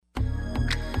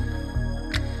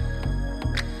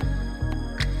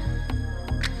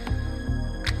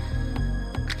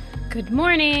Good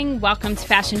morning. Welcome to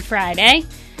Fashion Friday.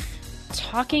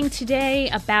 Talking today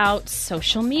about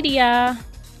social media.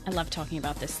 I love talking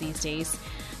about this these days.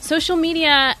 Social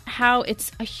media, how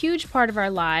it's a huge part of our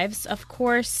lives. Of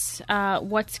course,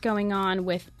 what's going on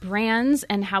with brands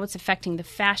and how it's affecting the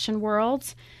fashion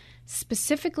world,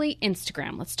 specifically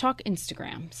Instagram. Let's talk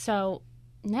Instagram. So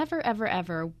never, ever,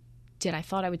 ever did I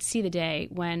thought I would see the day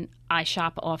when I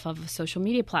shop off of a social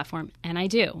media platform, and I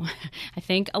do. I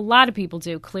think a lot of people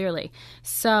do, clearly.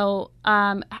 So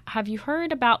have you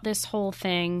heard about this whole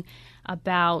thing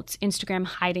about Instagram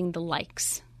hiding the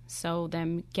likes? So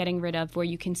them getting rid of where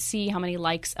you can see how many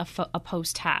likes a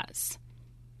post has.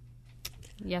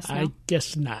 Yes, no? I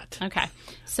guess not. Okay.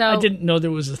 So I didn't know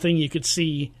there was a thing you could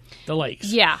see the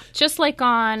likes. Yeah, just like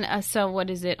on,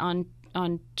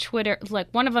 on Twitter, like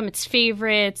one of them, it's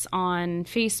favorites. On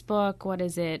Facebook, what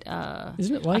is it?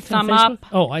 Isn't it like a thumb on Facebook? up?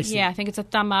 Oh, I see. Yeah, I think it's a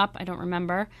thumb up. I don't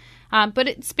remember. But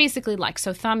it's basically like,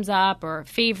 so thumbs up or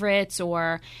favorites,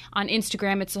 or on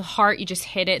Instagram, it's a heart. You just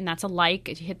hit it and that's a like.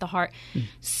 You hit the heart.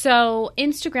 So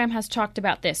Instagram has talked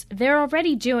about this. They're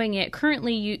already doing it,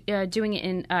 currently doing it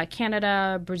in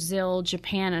Canada, Brazil,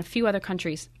 Japan, and a few other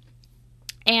countries.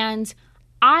 And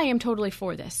I am totally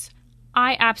for this.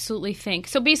 I absolutely think.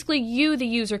 So basically, you, the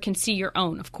user, can see your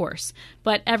own, of course,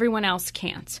 but everyone else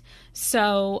can't.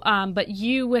 So, but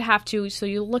you would have to, so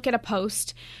you look at a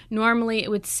post, normally it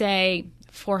would say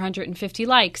 450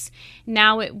 likes.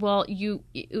 Now it will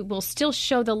still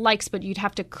show the likes, but you'd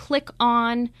have to click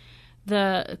on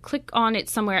it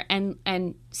somewhere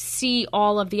and see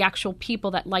all of the actual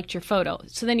people that liked your photo.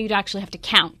 So then you'd actually have to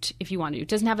count if you wanted to. It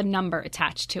doesn't have a number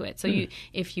attached to it. So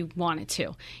if you wanted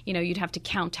to, you'd have to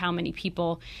count how many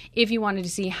people, if you wanted to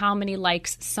see how many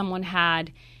likes someone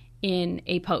had in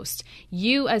a post.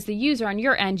 You, as the user on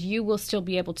your end, you will still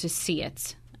be able to see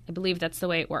it. I believe that's the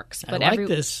way it works. But I like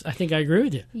this. I think I agree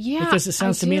with you. Yeah, because it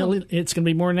sounds to me it's going to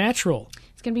be more natural.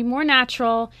 It's going to be more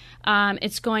natural.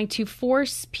 It's going to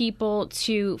force people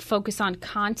to focus on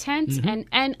content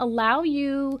and allow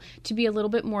you to be a little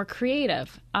bit more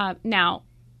creative. Now,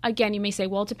 again, you may say,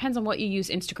 well, it depends on what you use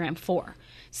Instagram for.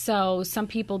 So some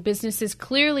people, businesses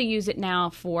clearly use it now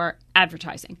for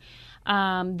advertising.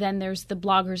 Then there's the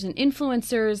bloggers and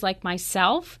influencers like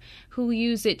myself who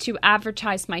use it to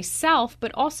advertise myself,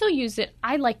 but also use it.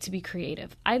 I like to be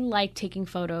creative. I like taking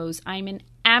photos. I'm an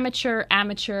amateur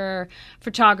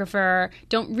photographer.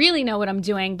 Don't really know what I'm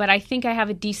doing, but I think I have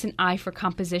a decent eye for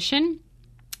composition.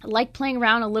 I like playing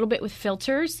around a little bit with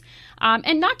filters,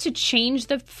 and not to change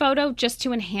the photo, just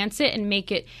to enhance it and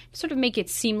make it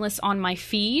seamless on my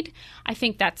feed. I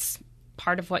think that's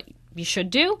part of what you should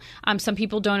do. Some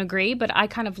people don't agree, but I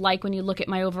kind of like when you look at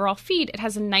my overall feed, it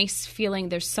has a nice feeling.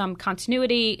 There's some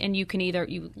continuity, and you can either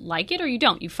you like it or you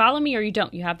don't. You follow me or you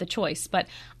don't. You have the choice, but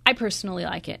I personally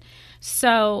like it.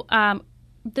 So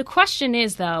the question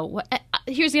is, though,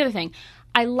 here's the other thing.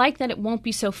 I like that it won't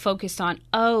be so focused on,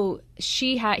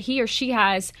 he or she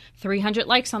has 300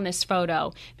 likes on this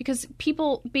photo, because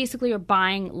people basically are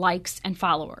buying likes and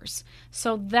followers.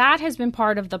 So that has been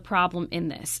part of the problem in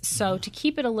this. So to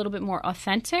keep it a little bit more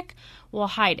authentic, we'll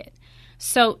hide it.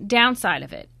 So downside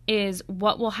of it is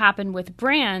what will happen with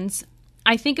brands.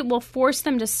 I think it will force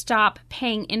them to stop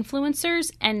paying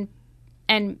influencers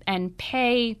and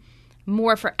pay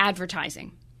more for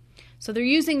advertising. So they're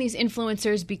using these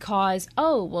influencers because,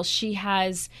 she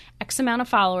has X amount of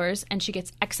followers and she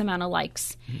gets X amount of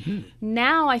likes.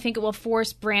 Now I think it will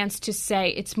force brands to say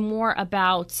it's more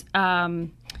about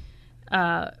the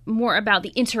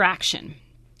interaction.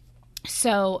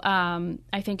 So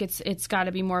I think it's got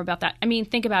to be more about that. I mean,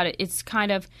 think about it. It's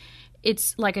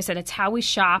like I said, it's how we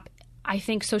shop. I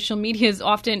think social media is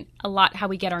often a lot how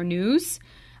we get our news.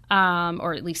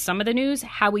 Or at least some of the news,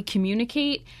 how we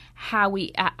communicate, how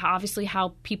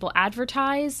people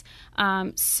advertise.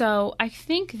 So I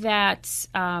think that,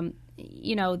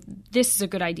 this is a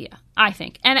good idea, I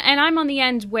think. And I'm on the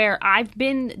end where I've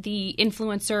been the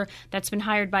influencer that's been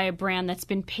hired by a brand that's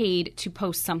been paid to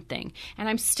post something. And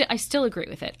I still agree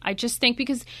with it. I just think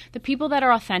because the people that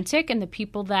are authentic and the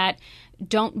people that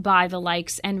don't buy the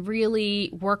likes and really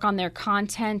work on their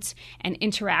content and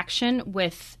interaction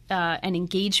with an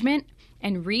engagement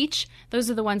and reach, those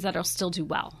are the ones that'll still do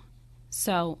well.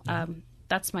 So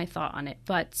that's my thought on it.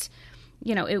 But,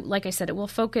 like I said, it will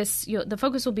focus, the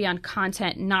focus will be on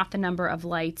content, not the number of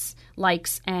likes,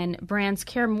 and brands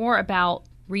care more about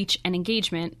reach and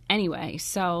engagement anyway.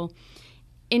 So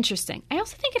interesting. I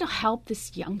also think it'll help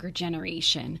this younger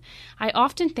generation. I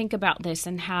often think about this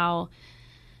and how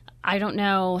I don't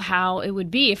know how it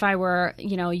would be if I were,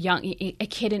 a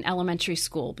kid in elementary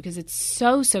school, because it's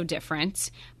so different,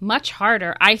 much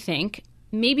harder, I think,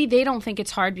 maybe they don't think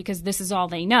it's hard because this is all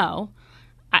they know.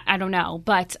 I don't know,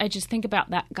 but I just think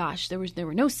about that. Gosh, there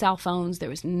were no cell phones, there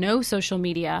was no social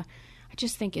media. I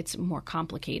just think it's more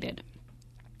complicated.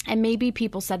 And maybe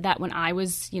people said that when I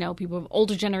was, people of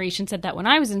older generation said that when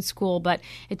I was in school, but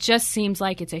it just seems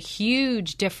like it's a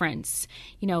huge difference,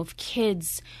 of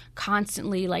kids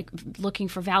constantly like looking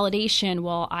for validation.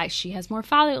 Well, she has more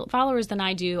followers than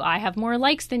I do. I have more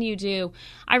likes than you do.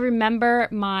 I remember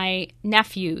my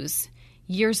nephews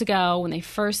years ago when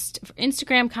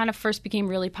Instagram kind of first became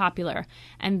really popular,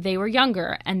 and they were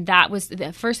younger, and that was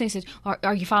the first thing they said,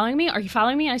 are you following me? Are you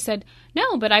following me? And I said,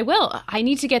 no, but I will. I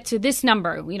need to get to this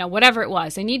number, whatever it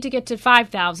was. I need to get to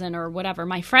 5,000 or whatever.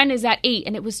 My friend is at 8.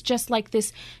 And it was just like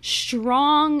this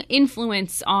strong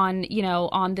influence on,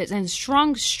 on this, and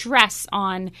strong stress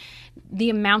on the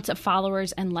amount of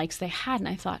followers and likes they had. And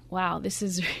I thought, wow, this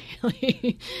is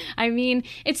really,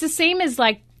 it's the same as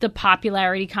like the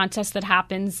popularity contest that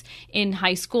happens in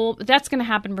high school. That's going to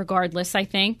happen regardless, I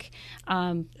think.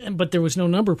 But there was no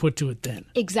number put to it then.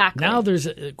 Exactly. Now there's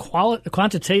a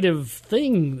quantitative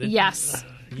thing that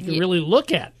you can really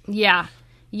look at. Yeah.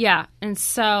 Yeah. And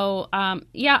so,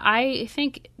 I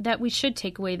think that we should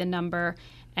take away the number.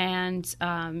 And,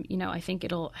 I think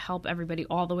it'll help everybody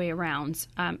all the way around.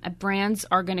 Brands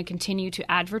are going to continue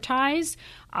to advertise,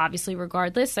 obviously,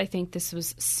 regardless. I think this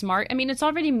was smart. It's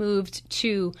already moved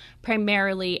to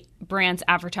primarily brands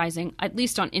advertising, at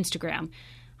least on Instagram.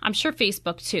 I'm sure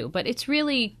Facebook too, but it's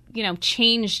really,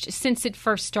 changed since it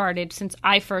first started, since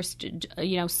I first,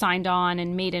 signed on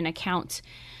and made an account.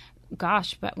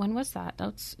 Gosh, but when was that?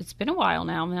 It's been a while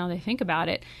now that I think about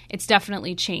it. It's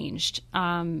definitely changed.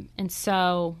 And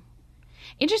so,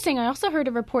 interesting, I also heard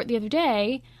a report the other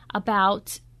day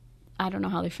about, I don't know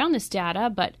how they found this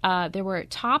data, but there were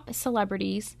top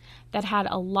celebrities that had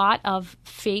a lot of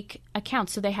fake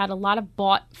accounts. So they had a lot of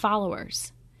bought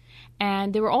followers.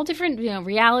 And they were all different,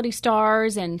 reality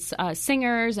stars and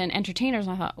singers and entertainers.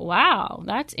 And I thought, wow,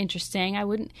 that's interesting. I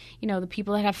wouldn't, the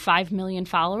people that have 5 million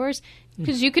followers,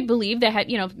 because you could believe they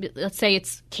had, let's say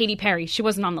it's Katy Perry. She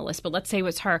wasn't on the list, but let's say it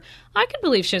was her. I could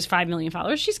believe she has 5 million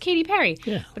followers. She's Katy Perry.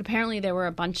 Yeah. But apparently there were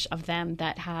a bunch of them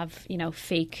that have,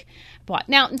 fake bought.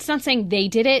 Now, it's not saying they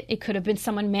did it. It could have been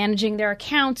someone managing their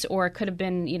account, or it could have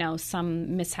been,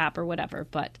 some mishap or whatever.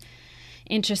 But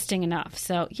interesting enough.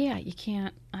 So, yeah, you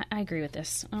can't. I agree with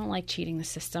this. I don't like cheating the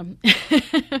system.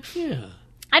 Yeah.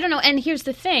 I don't know. And here's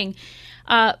the thing.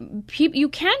 You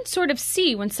can sort of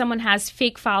see when someone has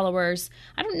fake followers.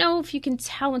 I don't know if you can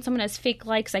tell when someone has fake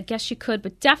likes. I guess you could,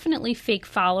 but definitely fake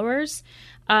followers.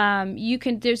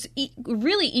 There's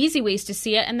really easy ways to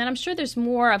see it. And then I'm sure there's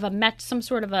more of some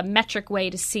sort of a metric way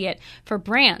to see it for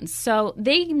brands. So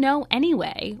they know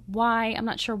anyway why. I'm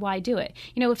not sure why do it.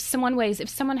 If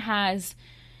someone has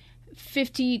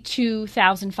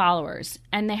 52,000 followers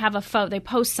and they have they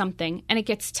post something and it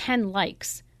gets 10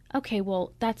 likes. Okay,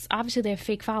 well, that's obviously they have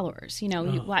fake followers.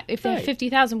 If they have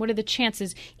 50,000, what are the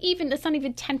chances? That's not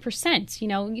even 10%.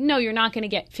 You're not going to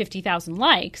get 50,000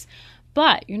 likes,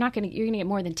 but you're going to get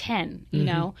more than 10,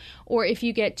 know? Or if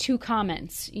you get 2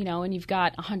 comments, and you've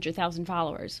got 100,000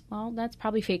 followers, well, that's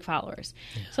probably fake followers.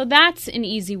 Yeah. So that's an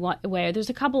easy way. There's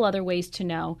a couple other ways to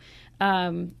know.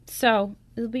 So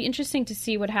it'll be interesting to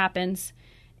see what happens.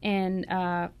 And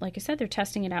like I said, they're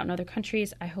testing it out in other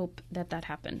countries. I hope that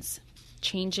happens.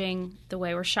 Changing the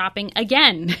way we're shopping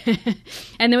again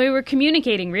and the way we're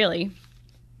communicating, really.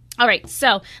 All right,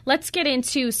 so let's get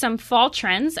into some fall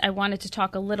trends. I wanted to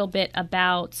talk a little bit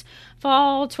about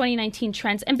fall 2019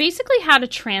 trends and basically how to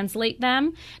translate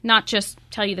them, not just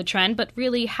tell you the trend, but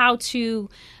really how to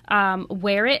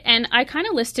wear it. And I kind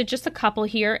of listed just a couple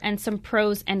here and some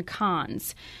pros and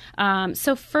cons.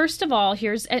 So first of all,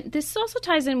 this also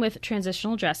ties in with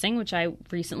transitional dressing, which I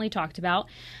recently talked about.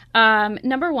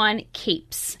 Number 1,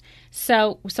 capes.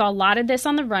 So we saw a lot of this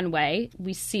on the runway.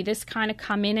 We see this kind of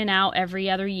come in and out every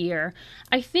other year.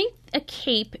 I think a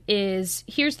cape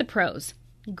here's the pros.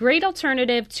 Great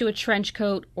alternative to a trench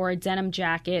coat or a denim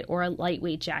jacket or a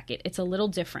lightweight jacket. It's a little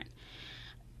different.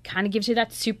 Kind of gives you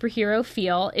that superhero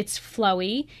feel. It's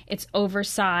flowy. It's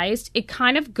oversized. It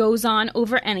kind of goes on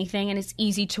over anything, and it's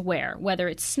easy to wear, whether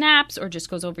it snaps or just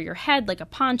goes over your head like a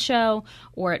poncho,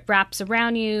 or it wraps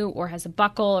around you, or has a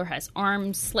buckle, or has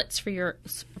arm slits for your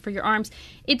arms.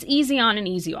 It's easy on and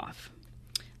easy off.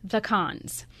 The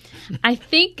cons. I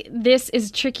think this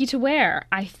is tricky to wear.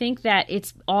 I think that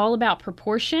it's all about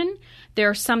proportion.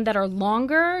 There are some that are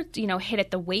longer, hit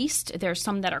at the waist. There are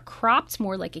some that are cropped,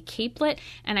 more like a capelet.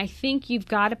 And I think you've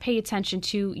got to pay attention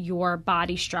to your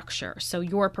body structure, so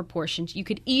your proportions. You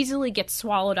could easily get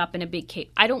swallowed up in a big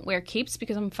cape. I don't wear capes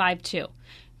because I'm 5'2".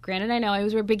 Granted, I know I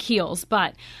always wear big heels,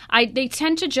 but they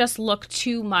tend to just look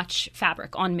too much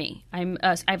fabric on me. I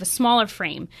have a smaller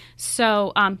frame.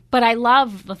 So, but I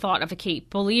love the thought of a cape.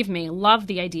 Believe me, love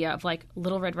the idea of like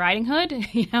Little Red Riding Hood,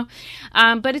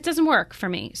 but it doesn't work for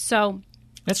me. So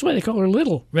that's why they call her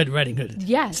Little Red Riding Hood.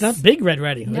 Yes. It's not Big Red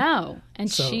Riding Hood. No.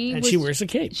 And she wears a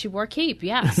cape. She wore a cape,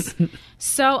 yes.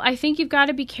 So I think you've got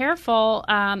to be careful.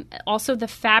 Also, the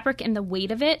fabric and the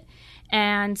weight of it.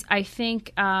 And I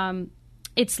think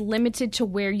it's limited to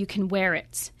where you can wear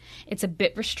it. It's a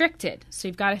bit restricted. So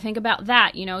you've got to think about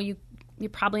that. You're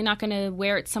probably not going to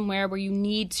wear it somewhere where you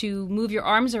need to move your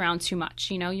arms around too much.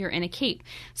 You're in a cape.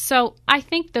 So I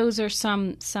think those are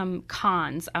some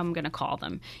cons, I'm going to call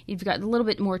them. You've got a little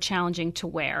bit more challenging to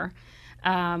wear.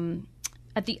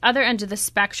 At the other end of the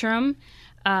spectrum,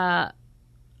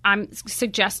 I'm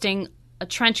suggesting a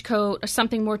trench coat or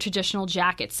something more traditional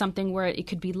jacket, something where it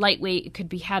could be lightweight, it could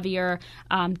be heavier.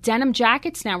 Denim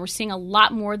jackets now, we're seeing a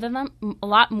lot more of them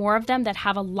that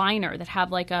have a liner, that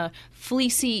have like a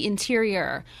fleecy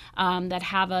interior, that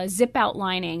have a zip out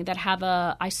lining,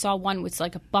 I saw one with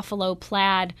like a buffalo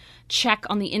plaid check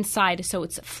on the inside, so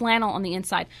it's flannel on the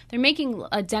inside. They're making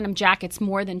denim jackets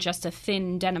more than just a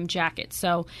thin denim jacket.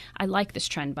 So I like this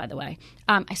trend, by the way.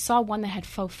 I saw one that had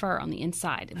faux fur on the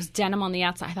inside. It was denim on the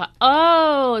outside. I thought,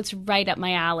 oh, it's right up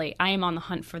my alley. I am on the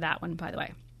hunt for that one, by the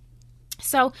way.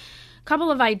 So a couple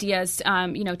of ideas,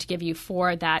 to give you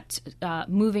for that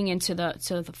moving into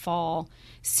the fall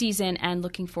season and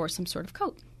looking for some sort of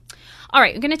coat. All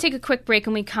right, we're going to take a quick break.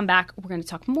 When we come back, we're going to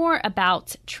talk more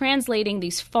about translating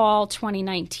these fall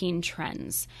 2019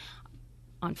 trends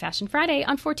on Fashion Friday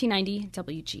on 1490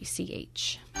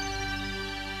 WGCH.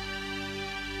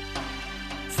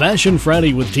 Fashion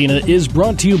Friday with Tina is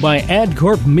brought to you by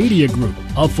AdCorp Media Group,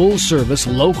 a full-service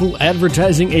local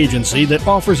advertising agency that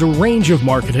offers a range of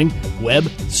marketing, web,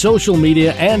 social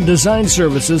media, and design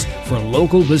services for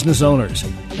local business owners.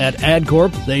 At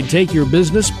AdCorp, they take your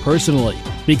business personally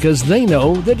because they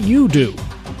know that you do.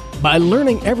 By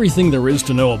learning everything there is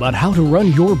to know about how to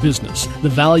run your business, the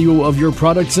value of your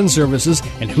products and services,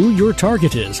 and who your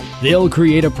target is, they'll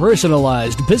create a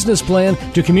personalized business plan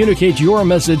to communicate your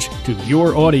message to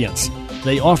your audience.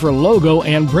 They offer logo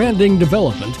and branding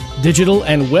development, digital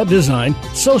and web design,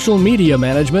 social media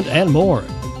management, and more.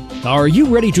 Are you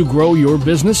ready to grow your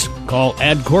business? Call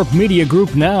AdCorp Media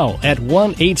Group now at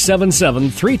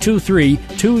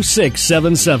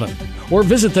 1-877-323-2677 or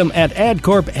visit them at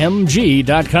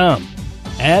adcorpmg.com.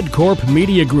 AdCorp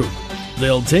Media Group.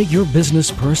 They'll take your business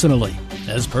personally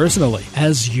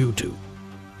as you do.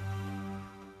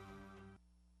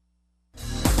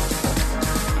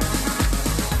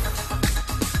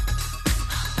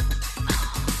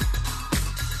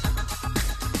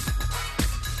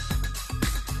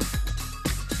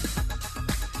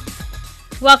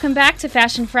 Welcome back to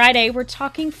Fashion Friday. We're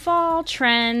talking fall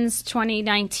trends,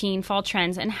 2019 fall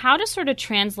trends, and how to sort of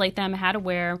translate them, how to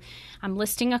wear. I'm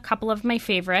listing a couple of my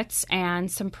favorites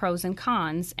and some pros and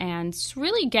cons, and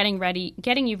really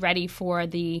getting you ready for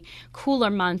the cooler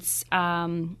months.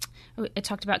 I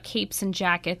talked about capes and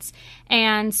jackets,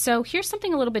 and so here's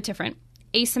something a little bit different.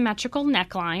 Asymmetrical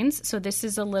necklines. So this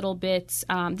is a little bit.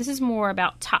 This is more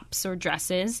about tops or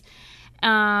dresses.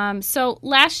 So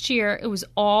last year it was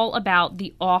all about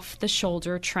the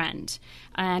off-the-shoulder trend.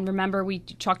 And remember, we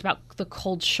talked about the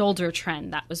cold shoulder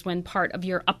trend. That was when part of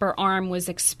your upper arm was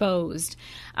exposed.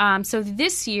 So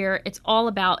this year it's all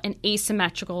about an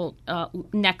asymmetrical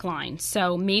neckline.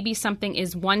 So maybe something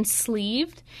is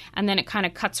one-sleeved and then it kind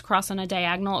of cuts across on a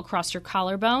diagonal across your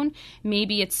collarbone.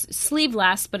 Maybe it's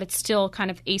sleeveless, but it's still kind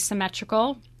of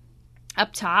asymmetrical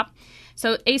up top.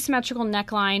 So asymmetrical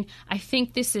neckline, I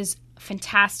think this is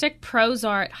fantastic. Pros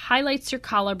are it highlights your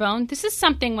collarbone. This is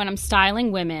something when I'm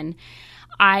styling women,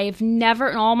 I've never,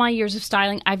 in all my years of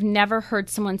styling, I've never heard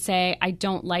someone say, I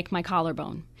don't like my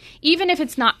collarbone. Even if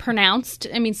it's not pronounced.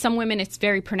 I mean, some women it's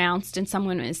very pronounced and some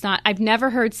women it's not. I've never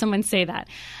heard someone say that.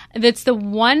 That's the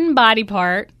one body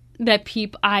part that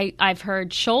I've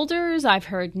heard shoulders, I've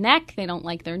heard neck. They don't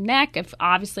like their neck.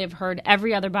 I've heard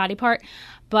every other body part.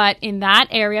 But in that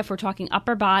area, if we're talking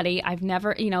upper body, I've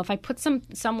never, if I put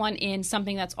someone in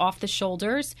something that's off the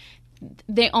shoulders,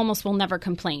 they almost will never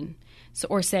complain. So,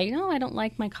 or say, no, I don't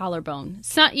like my collarbone.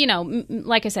 So,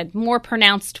 like I said, more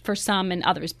pronounced for some and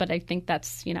others, but I think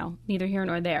that's, neither here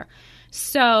nor there.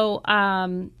 So,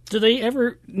 do they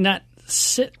ever not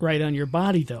sit right on your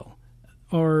body, though?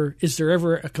 Or is there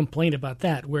ever a complaint about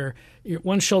that, where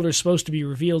one shoulder is supposed to be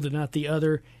revealed and not the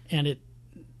other, and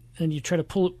and you try to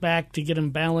pull it back to get them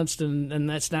balanced, and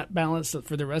that's not balanced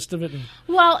for the rest of it?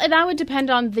 Well, that would depend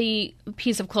on the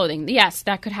piece of clothing. Yes,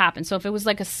 that could happen. So if it was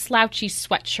like a slouchy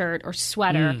sweatshirt or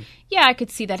sweater, yeah, I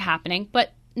could see that happening,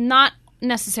 but not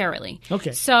necessarily.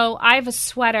 Okay. So I have a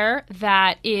sweater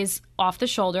that is off the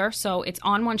shoulder, so it's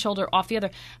on one shoulder, off the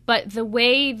other. But the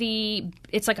way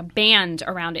it's like a band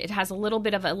around it. It has a little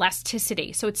bit of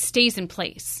elasticity, so it stays in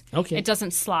place. Okay. It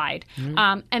doesn't slide.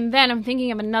 And then I'm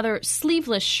thinking of another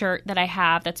sleeveless shirt that I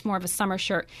have that's more of a summer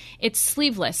shirt. It's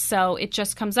sleeveless, so it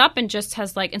just comes up and just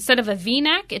has like, instead of a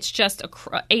V-neck, it's just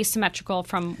asymmetrical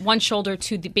from one shoulder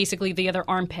to basically the other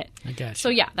armpit. I gotcha. So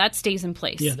yeah, that stays in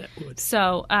place. Yeah, that would.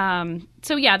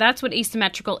 So yeah, that's what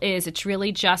asymmetrical is. It's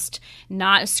really just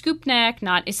not a scoop neck,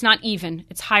 it's not even.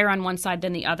 It's higher on one side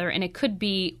than the other, and it could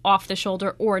be off the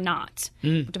shoulder or not,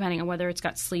 depending on whether it's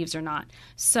got sleeves or not.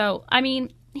 So, I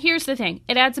mean, here's the thing.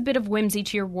 It adds a bit of whimsy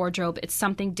to your wardrobe. It's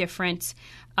something different.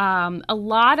 A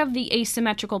lot of the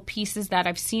asymmetrical pieces that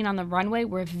I've seen on the runway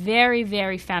were very,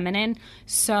 very feminine.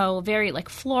 So very like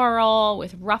floral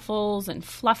with ruffles and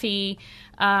fluffy.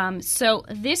 So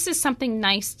this is something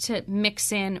nice to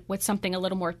mix in with something a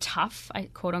little more tough,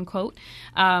 quote unquote.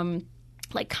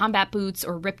 Like combat boots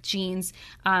or ripped jeans.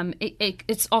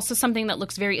 It's also something that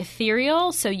looks very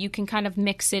ethereal, so you can kind of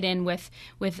mix it in with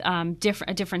a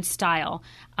different style.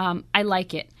 I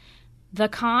like it. The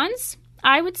cons,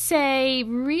 I would say,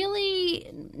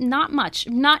 really not much.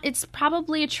 It's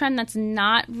probably a trend that's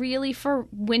not really for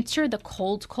winter, the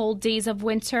cold days of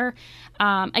winter.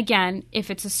 Again,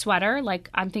 if it's a sweater, like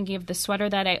I'm thinking of the sweater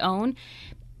that I own,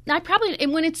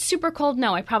 and when it's super cold,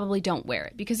 no, I probably don't wear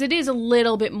it because it is a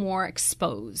little bit more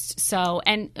exposed. So,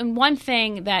 and one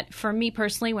thing that for me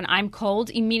personally, when I'm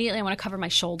cold, immediately I want to cover my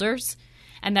shoulders,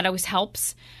 and that always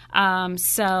helps.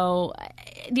 So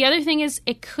the other thing is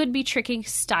it could be tricky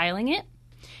styling it.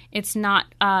 It's not,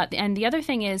 and the other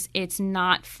thing is it's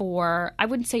not I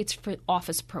wouldn't say it's for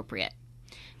office appropriate.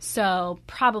 So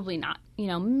probably not.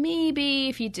 Maybe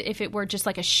if it were just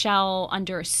like a shell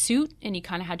under a suit and you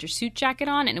kind of had your suit jacket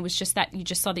on and it was just that you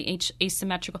just saw the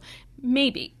asymmetrical,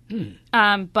 maybe.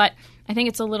 But I think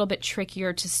it's a little bit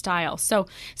trickier to style. So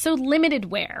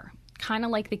limited wear, kind of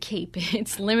like the cape.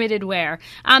 It's limited wear,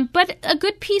 but a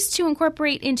good piece to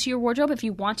incorporate into your wardrobe if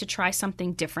you want to try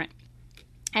something different.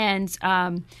 And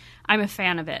I'm a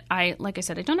fan of it. Like I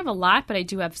said, I don't have a lot, but I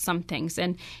do have some things.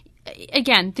 And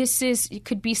again, it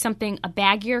could be something, a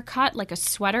baggier cut, like a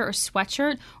sweater or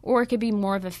sweatshirt, or it could be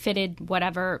more of a fitted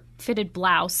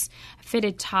blouse,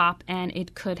 fitted top, and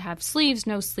it could have sleeves,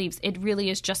 no sleeves. It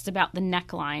really is just about the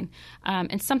neckline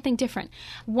and something different.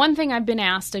 One thing I've been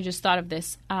asked, I just thought of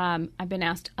this, I've been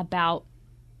asked about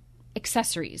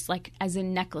accessories, like as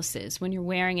in necklaces, when you're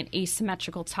wearing an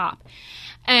asymmetrical top.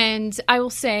 And I will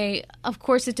say, of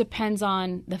course, it depends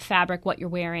on the fabric, what you're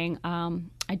wearing.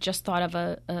 I just thought of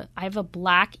I have a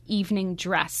black evening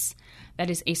dress that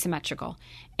is asymmetrical,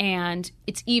 and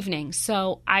it's evening,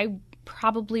 so I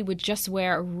probably would just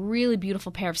wear a really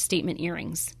beautiful pair of statement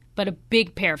earrings, but a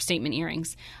big pair of statement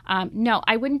earrings. No,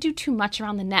 I wouldn't do too much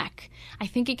around the neck. I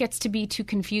think it gets to be too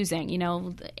confusing,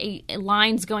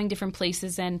 lines going different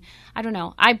places, and I don't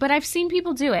know. But I've seen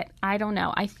people do it. I don't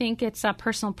know. I think it's a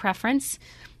personal preference.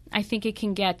 I think it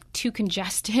can get too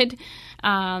congested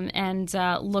and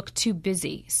look too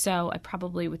busy. So I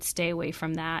probably would stay away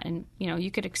from that. And,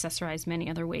 you could accessorize many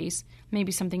other ways.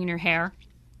 Maybe something in your hair.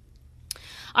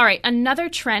 All right, another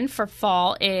trend for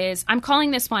fall is, I'm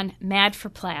calling this one Mad for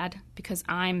Plaid because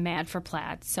I'm mad for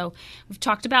plaid. So we've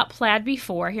talked about plaid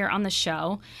before here on the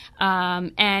show.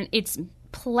 And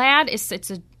plaid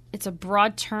it's a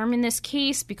broad term in this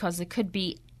case because it could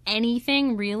be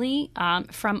anything really,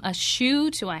 from a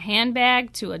shoe to a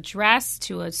handbag to a dress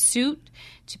to a suit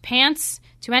to pants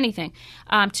to anything,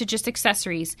 to just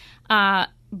accessories.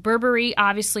 Burberry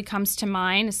obviously comes to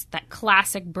mind. It's that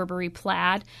classic Burberry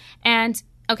plaid. And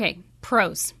okay,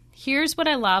 pros. Here's what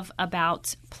I love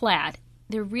about plaid.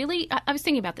 I was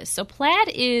thinking about this. So plaid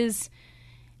is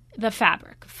the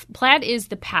fabric. Plaid is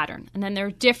the pattern. And then there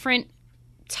are different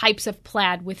types of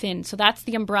plaid within. So that's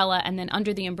the umbrella, and then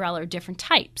under the umbrella are different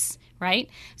types, right?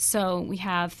 So we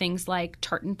have things like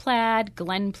tartan plaid,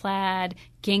 Glen plaid,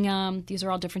 gingham. These are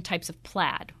all different types of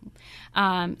plaid.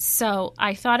 So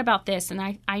I thought about this,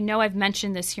 and I know I've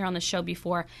mentioned this here on the show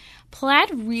before. Plaid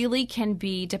really can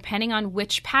be, depending on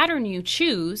which pattern you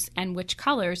choose and which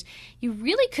colors, you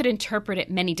really could interpret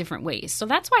it many different ways. So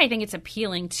that's why I think it's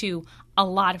appealing to a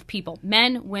lot of people,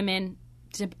 men, women,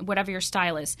 whatever your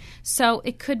style is. So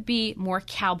it could be more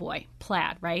cowboy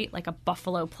plaid, right? Like a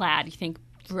buffalo plaid. You think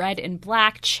red and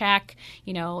black, check,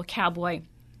 cowboy.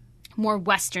 more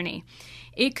westerny.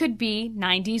 It could be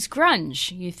 90s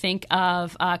grunge. You think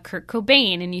of Kurt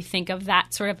Cobain, and you think of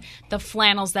that sort of the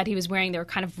flannels that he was wearing. They were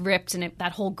kind of ripped, and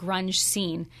that whole grunge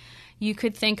scene. You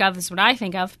could think of, this is what I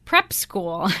think of, prep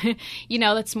school.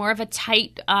 That's more of a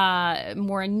tight,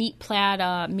 more a neat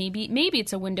plaid. Maybe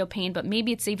it's a window pane, but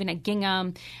maybe it's even a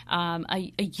gingham,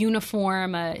 a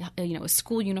uniform, a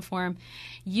school uniform.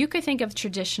 You could think of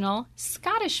traditional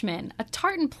Scottishman, a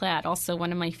tartan plaid, also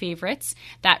one of my favorites.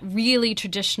 That really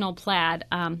traditional plaid,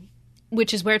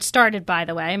 which is where it started, by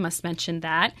the way. I must mention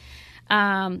that.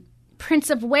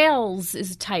 Prince of Wales is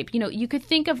a type. You could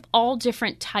think of all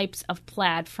different types of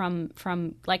plaid from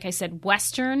like I said,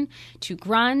 Western to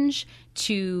grunge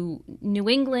to New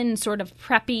England sort of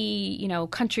preppy,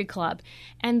 country club.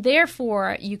 And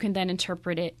therefore, you can then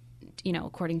interpret it,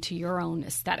 according to your own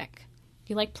aesthetic.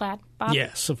 Do you like plaid, Bob?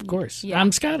 Yes, of course. Yeah.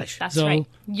 I'm Scottish. That's right.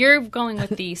 You're going with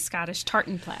the Scottish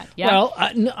tartan plaid. Yeah. Well,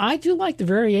 I do like the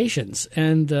variations,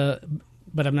 and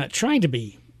but I'm not trying to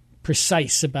be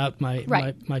precise about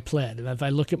my plaid. If I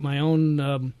look at my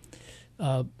own,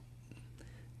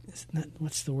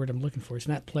 what's the word I'm looking for? It's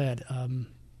not plaid.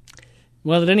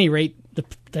 Well, at any rate,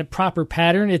 that proper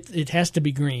pattern, it has to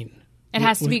be green. It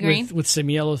has to be green? With some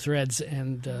yellow threads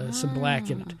and some black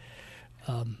in it.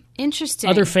 Interesting.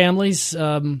 Other families,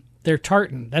 their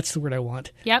tartan, that's the word I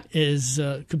want. Yep.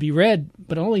 Could be red,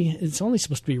 but it's only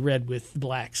supposed to be red with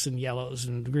blacks and yellows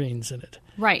and greens in it.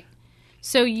 Right.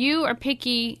 So you are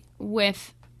picky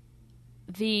with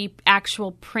the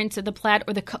actual print of the plaid,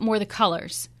 or more the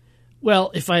colors?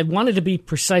 Well, if I wanted to be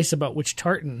precise about which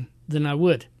tartan, then I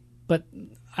would. But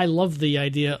I love the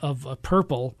idea of a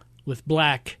purple with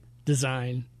black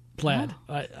design plaid.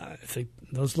 Oh. I think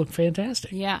those look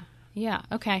fantastic. Yeah.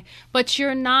 Okay. But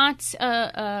you're not.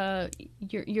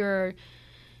 You're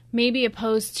maybe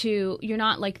opposed to. You're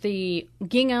not like the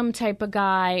gingham type of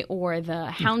guy or the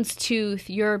houndstooth.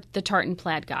 You're the tartan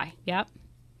plaid guy. Yep.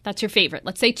 That's your favorite.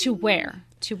 Let's say to wear.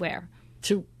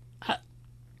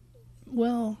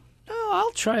 Well,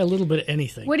 I'll try a little bit of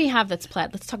anything. What do you have that's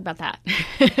plaid? Let's talk about that.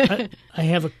 I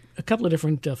have a couple of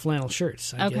different flannel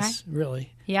shirts, I guess,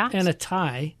 really. Yeah. And a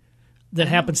tie that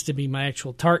happens to be my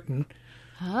actual tartan.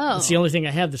 Oh. It's the only thing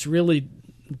I have that's really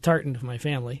tartan of my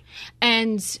family.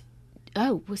 And...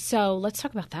 so let's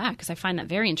talk about that, because I find that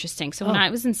very interesting. So when I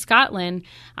was in Scotland,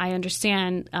 I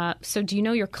understand. So do you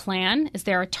know your clan? Is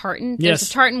there a tartan? Yes. There's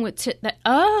a tartan with that.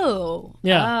 Oh.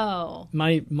 Yeah. Oh.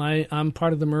 I'm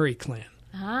part of the Murray clan.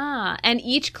 Ah. And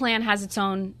each clan has its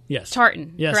own yes.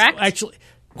 tartan, yes. correct? Actually,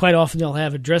 quite often they'll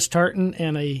have a dress tartan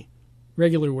and a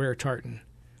regular wear tartan.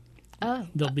 Oh.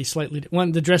 They'll be slightly...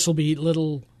 The dress will be a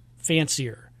little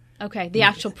fancier. Okay, the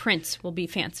actual print will be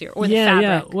fancier, or the fabric.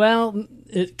 Yeah. Well,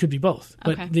 it could be both,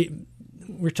 but okay.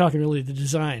 We're talking really the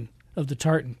design of the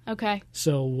tartan. Okay.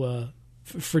 So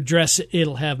for dress,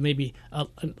 it'll have maybe a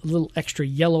little extra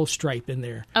yellow stripe in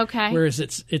there. Okay. Whereas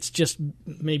it's just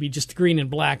maybe just green and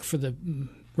black for the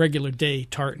regular day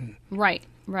tartan. Right.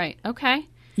 Okay.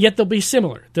 Yet they'll be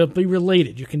similar. They'll be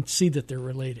related. You can see that they're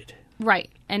related. Right,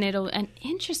 and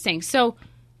interesting. So,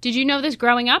 did you know this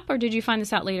growing up, or did you find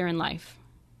this out later in life?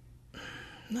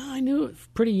 No, I knew it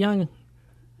pretty young.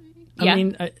 Yeah. I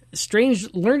mean,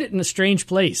 learned it in a strange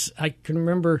place. I can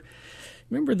remember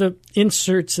the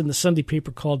inserts in the Sunday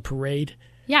paper called Parade?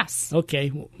 Yes.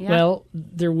 Okay. Yeah. Well,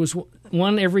 there was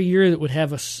one every year that would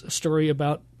have a story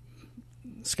about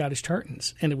Scottish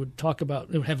tartans, and it would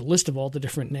have a list of all the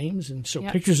different names and show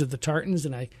pictures of the tartans,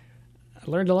 and I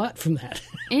learned a lot from that.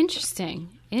 Interesting.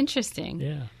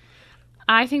 Yeah.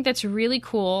 I think that's really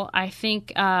cool. I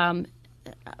think...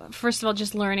 first of all,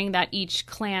 just learning that each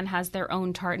clan has their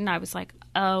own tartan, I was like,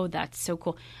 oh, that's so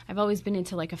cool. I've always been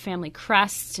into like a family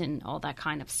crest and all that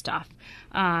kind of stuff.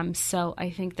 So I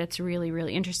think that's really,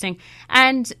 really interesting.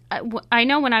 And I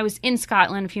know when I was in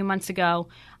Scotland a few months ago,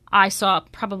 I saw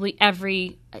probably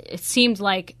it seemed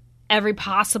like every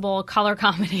possible color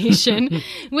combination,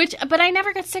 but I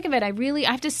never got sick of it. I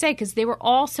have to say, because they were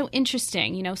all so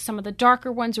interesting. Some of the darker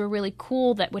ones were really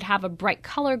cool that would have a bright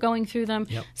color going through them.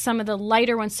 Yep. Some of the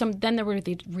lighter ones, then there were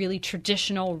the really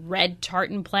traditional red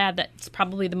tartan plaid that's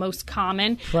probably the most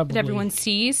common that everyone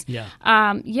sees. Yeah.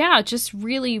 Just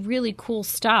really, really cool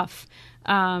stuff.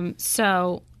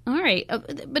 So... All right.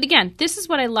 But again, this is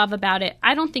what I love about it.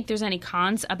 I don't think there's any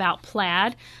cons about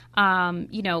plaid.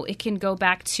 It can go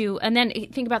back to, and then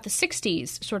think about the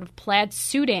 60s, sort of plaid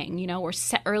suiting, or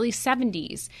early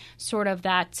 70s, sort of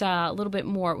that a little bit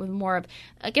more, with more of,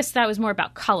 I guess that was more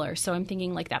about color. So I'm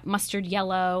thinking like that mustard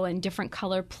yellow and different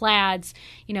color plaids,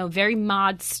 very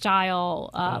mod style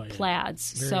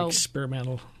plaids. Very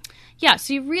experimental. Yeah,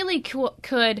 so you really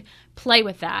could play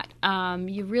with that.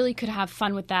 You really could have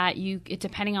fun with that.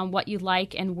 Depending on what you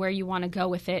like and where you want to go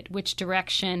with it, which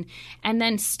direction, and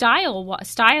then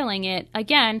styling it.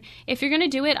 Again, if you're going to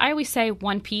do it, I always say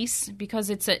one piece because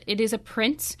it is a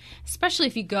print, especially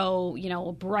if you go,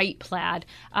 a bright plaid.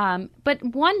 But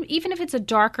even if it's a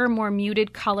darker, more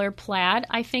muted color plaid,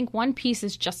 I think one piece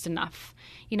is just enough.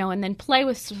 And then play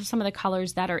with some of the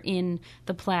colors that are in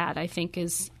the plaid, I think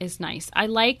is nice. I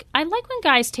like when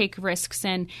guys take risks,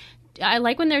 and I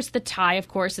like when there's the tie, of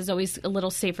course, is always a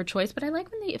little safer choice, but I like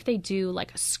if they do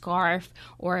like a scarf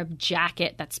or a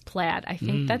jacket that's plaid. I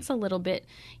think that's a little bit,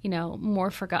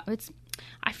 more forgotten.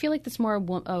 I feel like that's more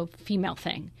a female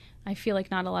thing. I feel like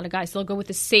not a lot of guys. They'll go with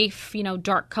the safe,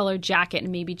 dark colored jacket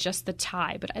and maybe just the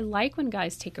tie. But I like when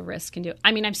guys take a risk and do it.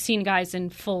 I mean, I've seen guys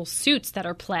in full suits that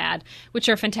are plaid, which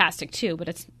are fantastic too, but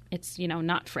it's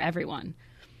not for everyone.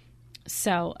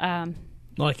 So,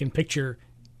 well, I can picture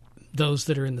those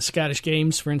that are in the Scottish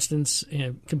Games, for instance,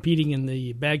 competing in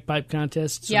the bagpipe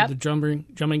contests or the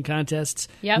drumming contests,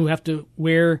 who have to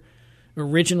wear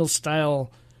original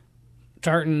style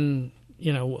tartan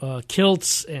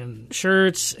kilts and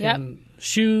shirts and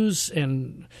shoes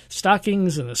and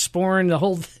stockings and a sporran, the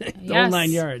whole whole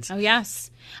 9 yards. Oh, yes.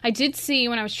 I did see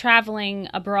when I was traveling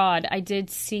abroad,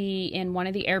 in one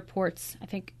of the airports, I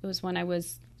think it was when I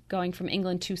was going from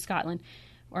England to Scotland,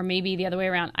 or maybe the other way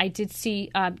around, I did see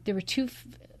there were two,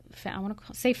 I want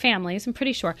to say families, I'm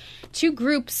pretty sure, two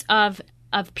groups of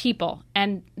people,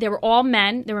 and they were all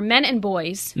men. There were men and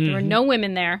boys. There were no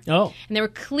women there. Oh. And they were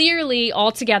clearly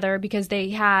all together because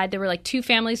there were like two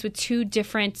families with two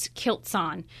different kilts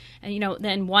on. And,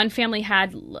 then one family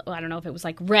had, I don't know if it was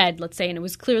like red, let's say, and it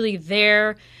was clearly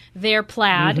their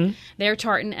plaid, their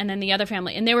tartan, and then the other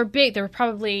family. And they were big. There were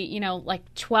probably,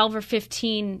 like 12 or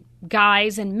 15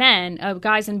 guys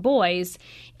and boys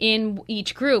in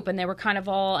each group, and they were kind of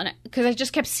all, because I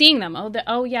just kept seeing them.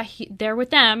 They're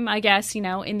with them, I guess,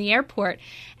 in the airport,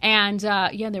 and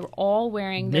they were all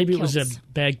wearing their maybe kilts. It was a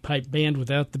bagpipe band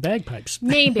without the bagpipes.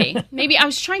 Maybe I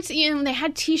was trying to, they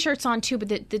had T-shirts on too, but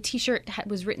the T-shirt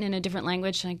was written in a different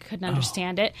language, and I couldn't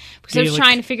understand it because Gaelic. I was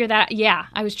trying to figure that. Yeah,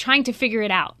 I was trying to figure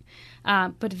it out.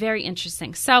 But very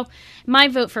interesting. So my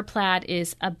vote for plaid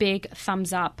is a big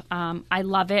thumbs up. I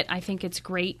love it. I think it's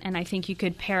great. And I think you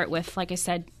could pair it with, like I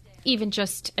said, even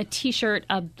just a T-shirt,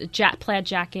 a plaid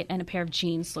jacket, and a pair of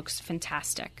jeans looks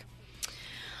fantastic.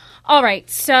 All right.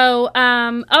 So,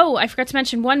 I forgot to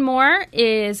mention one more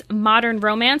is modern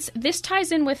romance. This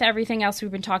ties in with everything else we've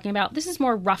been talking about. This is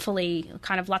more ruffly,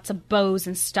 kind of lots of bows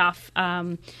and stuff.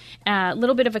 A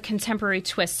little bit of a contemporary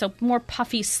twist. So more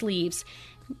puffy sleeves.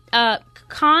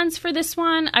 Cons for this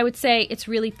one, I would say it's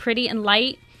really pretty and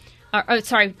light.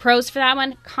 Pros for that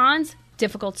one. Cons,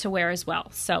 difficult to wear as well.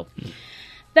 So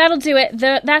that'll do it.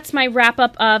 That's my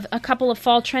wrap-up of a couple of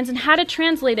fall trends and how to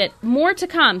translate it. More to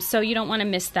come, so you don't want to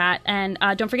miss that. And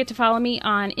don't forget to follow me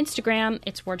on Instagram.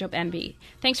 It's WardrobeMB.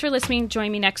 Thanks for listening.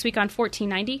 Join me next week on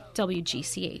 1490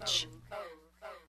 WGCH.